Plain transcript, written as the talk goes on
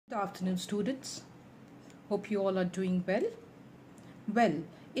Good afternoon, students. Hope you all are doing well. Well,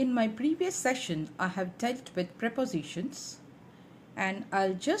 in my previous session, I have dealt with prepositions and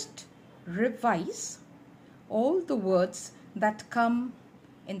I'll just revise all the words that come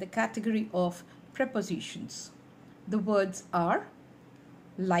in the category of prepositions. The words are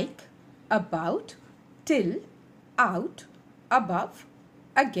like, about, till, out, above,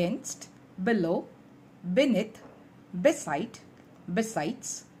 against, below, beneath, beside,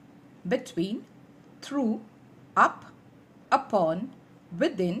 besides, between, through, up, upon,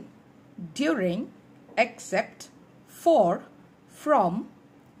 within, during, except, for, from,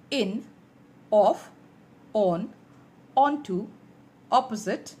 in, of, on, onto,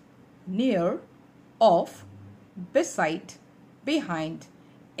 opposite, near, of, beside, behind,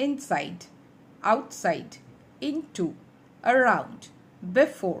 inside, outside, into, around,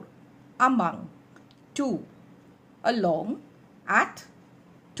 before, among, to, along, at,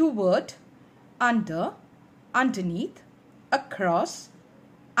 toward, under, underneath, across,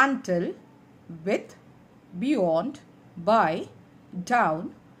 until, with, beyond, by,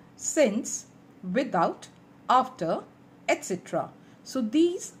 down, since, without, after, etc. So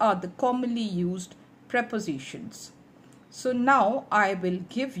these are the commonly used prepositions. So now I will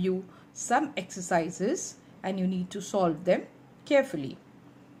give you some exercises and you need to solve them carefully.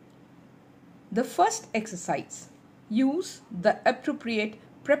 The first exercise. Use the appropriate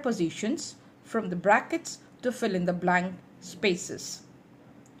prepositions from the brackets to fill in the blank spaces.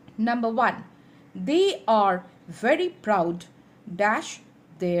 Number 1. They are very proud dash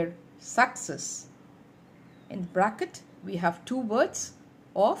their success. In the bracket we have two words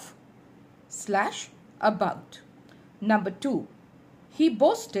of / about. Number 2. He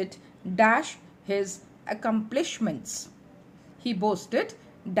boasted dash his accomplishments. He boasted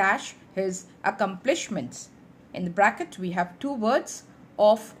dash his accomplishments. In the bracket we have two words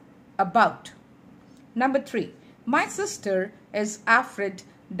of about. Number 3. My sister is afraid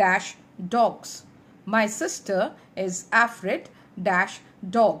dash dogs. My sister is afraid dash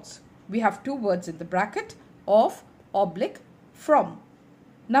dogs. We have two words in the bracket of oblique from.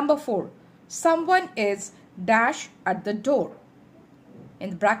 Number 4. Someone is dash at the door.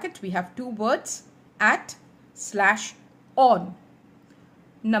 In the bracket we have two words at / on.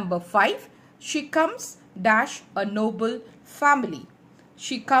 Number 5. She comes dash a noble family.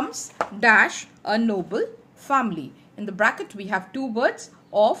 She comes dash a noble family. In the bracket we have two words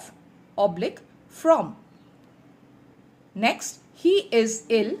of oblique from. Next, he is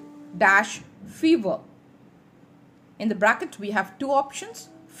ill dash fever. In the bracket we have two options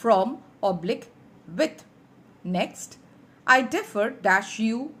from oblique with. Next, I differ dash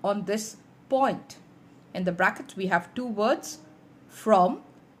you on this point. In the bracket we have two words from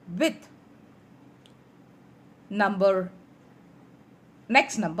with.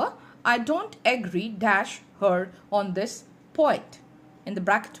 Next number, I don't agree dash her on this point. In the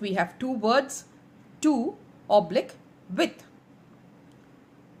bracket we have two words to oblique with.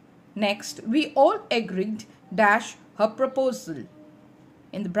 Next, we all agreed dash her proposal.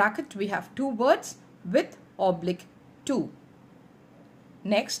 In the bracket we have two words with oblique to.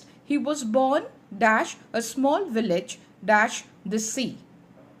 Next, he was born dash a small village dash the sea.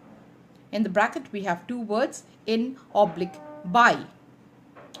 In the bracket we have two words in oblique by.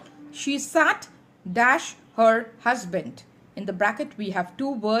 She sat dash her husband. In the bracket we have two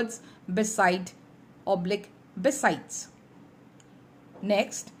words beside oblique besides.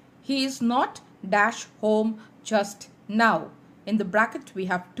 Next, he is not dash home just now. In the bracket we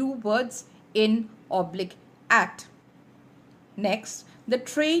have two words in oblique at. Next, the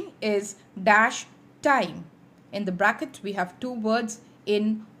train is dash time. In the bracket we have two words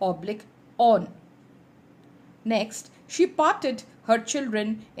in oblique on. Next, she parted her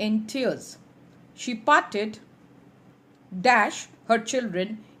children in tears. She parted dash her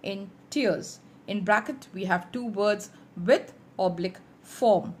children in tears. In bracket we have two words with oblique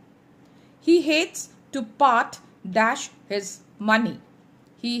form. He hates to part dash his money.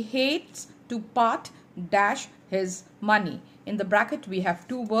 He hates to part dash his money. In the bracket we have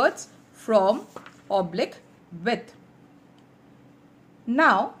two words from oblique with.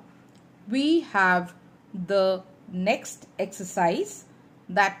 Now we have the next exercise.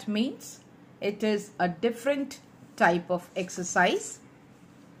 That means it is a different type of exercise.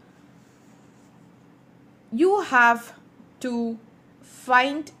 You have to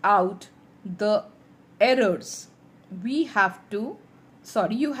find out the errors. You have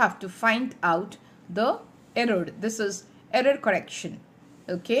to find out the error. This is error correction.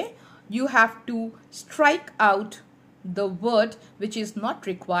 Okay, you have to strike out the word which is not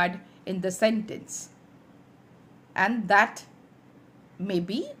required in the sentence, and that may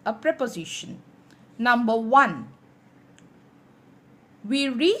be a preposition. Number 1. We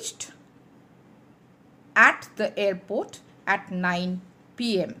reached at the airport at 9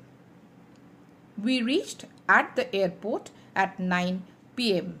 p.m. We reached at the airport at 9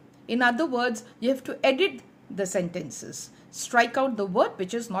 p.m. In other words, you have to edit the sentences. Strike out the word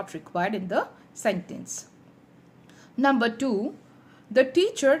which is not required in the sentence. Number 2. The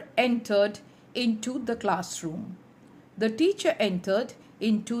teacher entered into the classroom. The teacher entered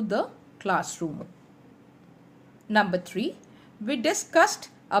into the classroom. Number 3. We discussed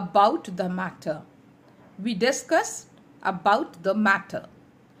about the matter. We discussed about the matter.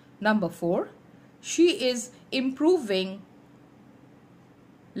 Number 4. She is improving.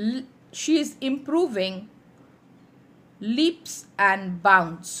 She is improving leaps and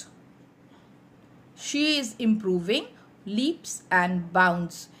bounds. She is improving leaps and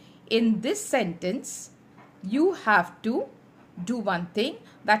bounds. In this sentence, you have to do one thing,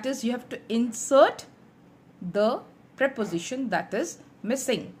 that is you have to insert the preposition that is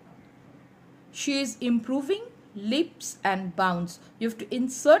missing. She is improving leaps and bounds. You have to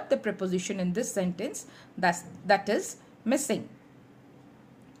insert the preposition in this sentence that is missing.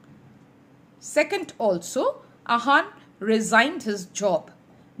 Second also, Ahan resigned his job.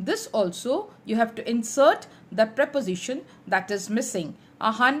 This also you have to insert the preposition that is missing.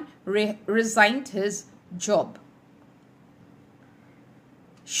 Ahan resigned his job.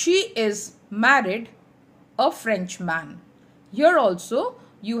 She is married a Frenchman. Here also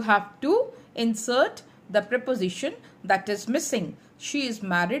you have to insert the preposition that is missing. She is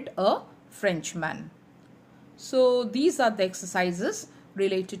married a Frenchman. So these are the exercises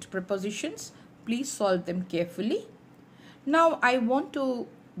related to prepositions. Please solve them carefully. Now I want to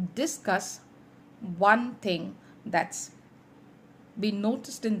discuss one thing that's been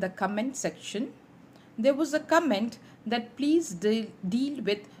noticed in the comment section. There was a comment that please deal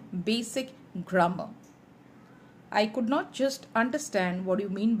with basic grammar. I could not just understand what you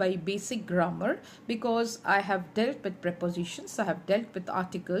mean by basic grammar, because I have dealt with prepositions, I have dealt with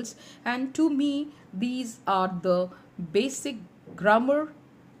articles, and to me these are the basic grammar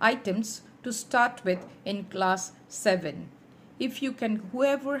items to start with in class 7. If you can,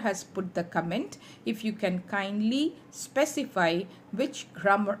 whoever has put the comment, if you can kindly specify which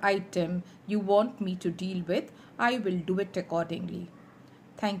grammar item you want me to deal with, I will do it accordingly.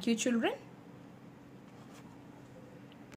 Thank you, children.